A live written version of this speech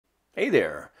Hey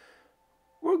there,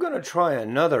 we're going to try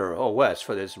another OS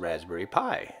for this Raspberry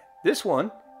Pi. This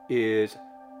one is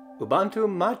Ubuntu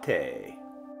MATE.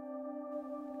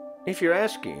 If you're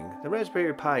asking, the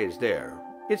Raspberry Pi is there.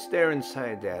 It's there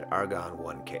inside that Argon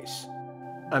 1 case.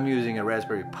 I'm using a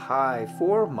Raspberry Pi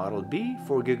 4 Model B,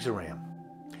 4 gigs of RAM.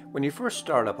 When you first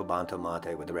start up Ubuntu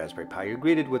MATE with the Raspberry Pi, you're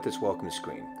greeted with this welcome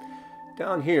screen.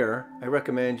 Down here, I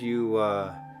recommend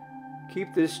you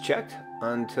keep this checked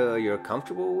until you're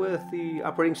comfortable with the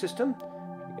operating system.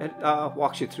 It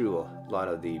walks you through a lot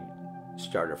of the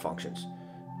starter functions.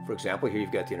 For example, here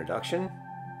you've got the introduction.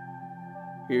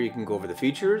 Here you can go over the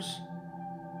features.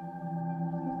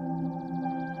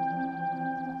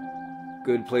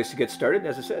 Good place to get started,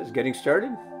 as it says, getting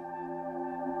started.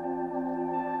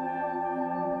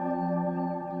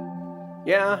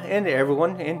 Yeah, and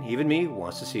everyone, and even me,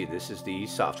 wants to see this is the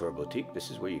software boutique. This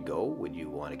is where you go when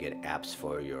you want to get apps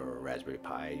for your Raspberry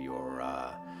Pi, your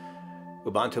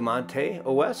Ubuntu MATE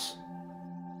OS.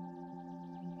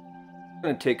 I'm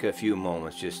going to take a few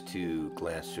moments just to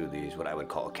glance through these, what I would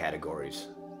call categories.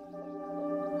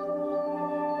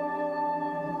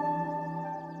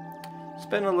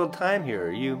 Spend a little time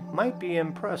here. You might be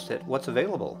impressed at what's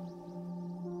available.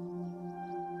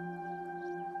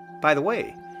 By the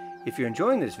way, if you're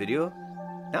enjoying this video,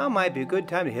 now might be a good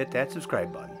time to hit that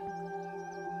subscribe button.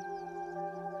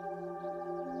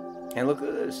 And look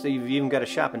at this, you've even got a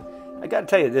shopping. I gotta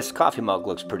tell you, this coffee mug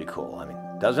looks pretty cool. I mean,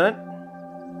 doesn't it?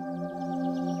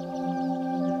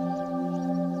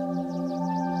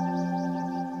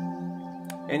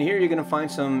 And here you're gonna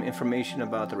find some information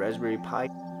about the Raspberry Pi.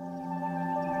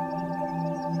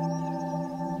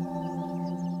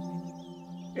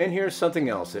 And here's something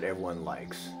else that everyone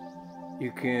likes.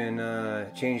 You can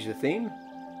change the theme.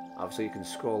 Obviously, you can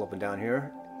scroll up and down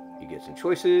here. You get some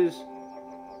choices,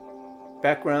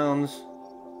 backgrounds,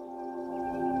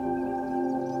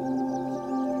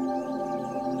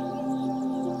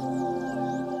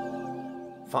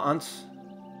 fonts,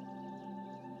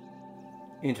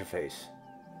 interface.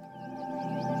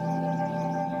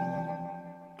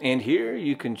 And here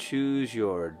you can choose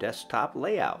your desktop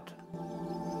layout.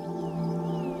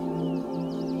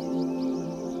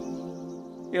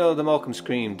 You know, the welcome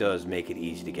screen does make it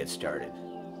easy to get started.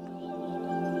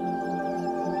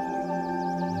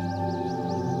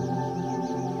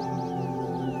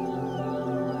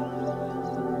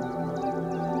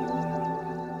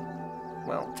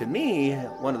 Well, to me,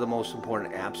 one of the most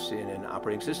important apps in an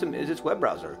operating system is its web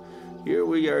browser. Here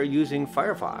we are using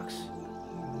Firefox.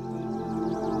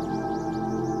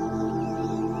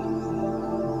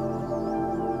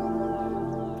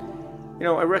 You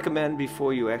know, I recommend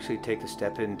before you actually take the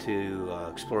step into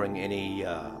exploring any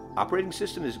operating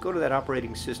system is go to that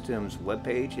operating system's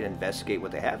webpage and investigate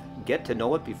what they have. Get to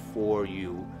know it before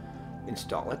you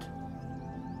install it.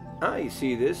 You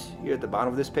see this here at the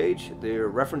bottom of this page.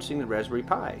 They're referencing the Raspberry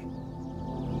Pi.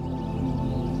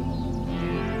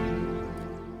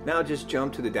 Now just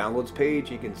jump to the downloads page.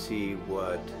 You can see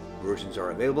what versions are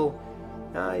available.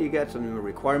 You got some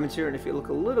requirements here, and if you look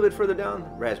a little bit further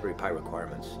down, Raspberry Pi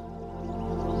requirements.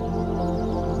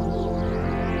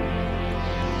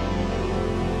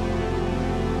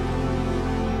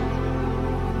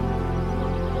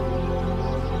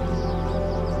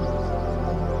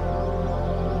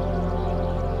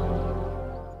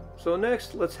 So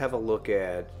next, let's have a look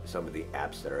at some of the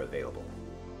apps that are available.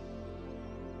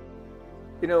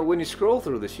 You know, when you scroll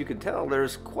through this, you can tell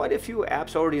there's quite a few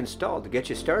apps already installed to get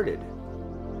you started.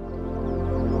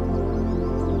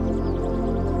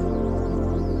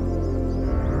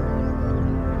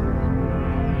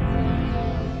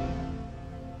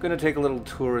 Gonna take a little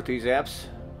tour at these apps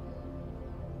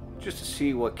just to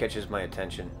see what catches my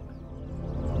attention.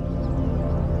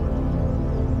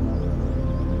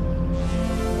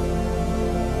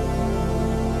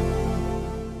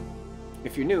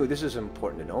 If you're new, this is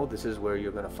important to know. This is where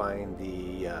you're going to find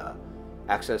the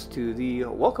access to the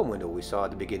welcome window we saw at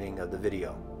the beginning of the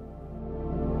video.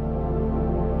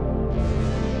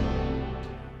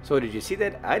 So did you see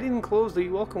that? I didn't close the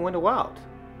welcome window out.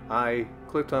 I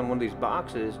clicked on one of these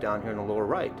boxes down here in the lower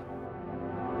right.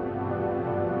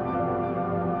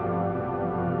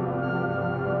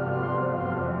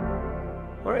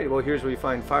 Alright, well here's where you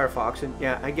find Firefox, and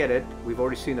yeah, I get it. We've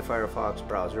already seen the Firefox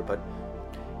browser, but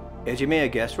as you may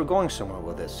have guessed, we're going somewhere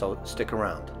with this, so stick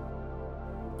around.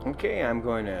 Okay, I'm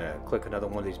going to click another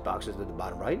one of these boxes at the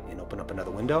bottom right and open up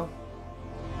another window.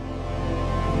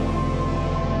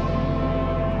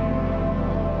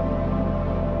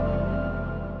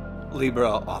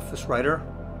 LibreOffice Writer.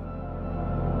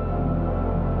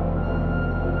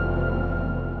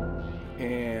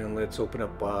 And let's open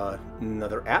up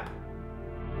another app.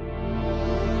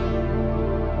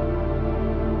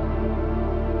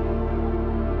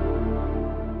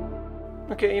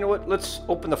 Okay, you know what? Let's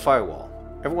open the firewall.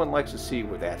 Everyone likes to see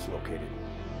where that's located.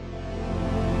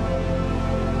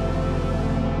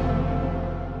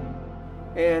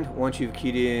 And once you've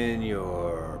keyed in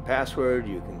your password,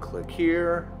 you can click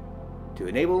here to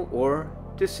enable or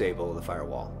disable the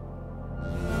firewall.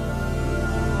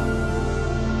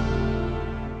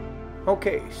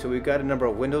 Okay, so we've got a number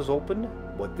of windows open.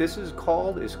 What this is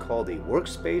called a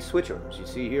workspace switcher. As you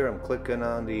see here, I'm clicking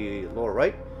on the lower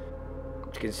right.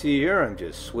 As you can see here, I'm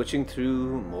just switching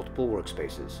through multiple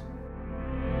workspaces.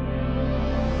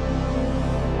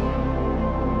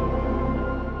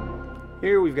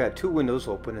 Here we've got two windows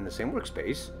open in the same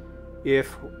workspace.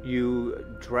 If you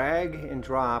drag and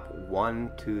drop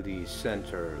one to the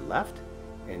center left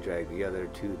and drag the other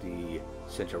to the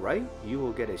center right, you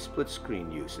will get a split screen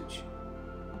usage.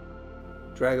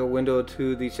 Drag a window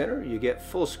to the center, you get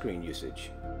full screen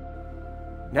usage.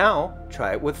 Now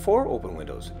try it with 4 open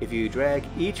windows. If you drag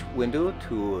each window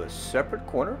to a separate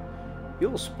corner,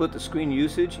 you'll split the screen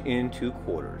usage into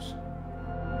quarters.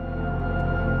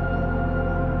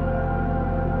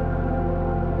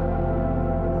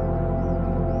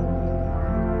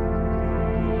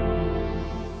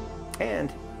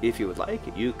 And if you would like,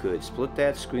 you could split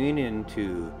that screen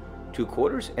into 2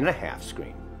 quarters and a half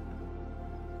screen.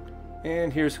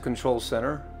 And here's the control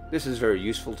center. This is very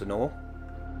useful to know.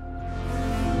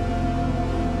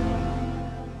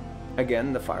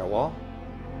 Again, the firewall.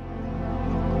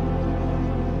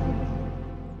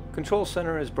 Control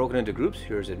center is broken into groups.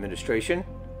 Here's administration,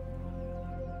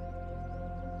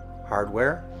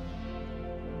 hardware,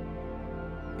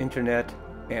 internet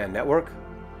and network,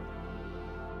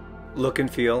 look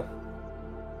and feel,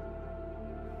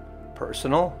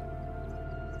 personal,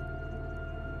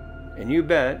 and you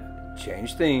bet,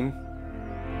 change theme,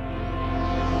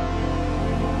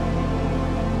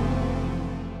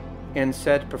 and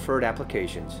set preferred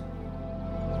applications.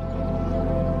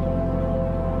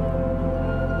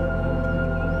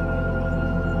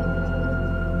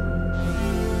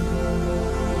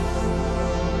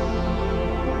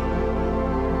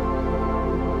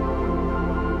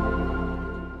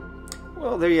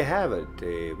 Well, there you have it.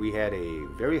 We had a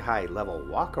very high level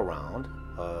walk around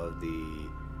of the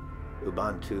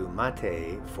Ubuntu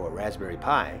MATE for Raspberry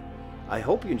Pi. I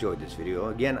hope you enjoyed this video.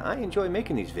 Again, I enjoy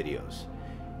making these videos.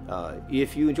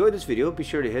 If you enjoyed this video, be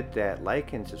sure to hit that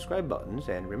like and subscribe buttons,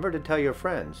 and remember to tell your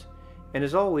friends. And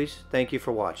as always, thank you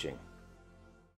for watching.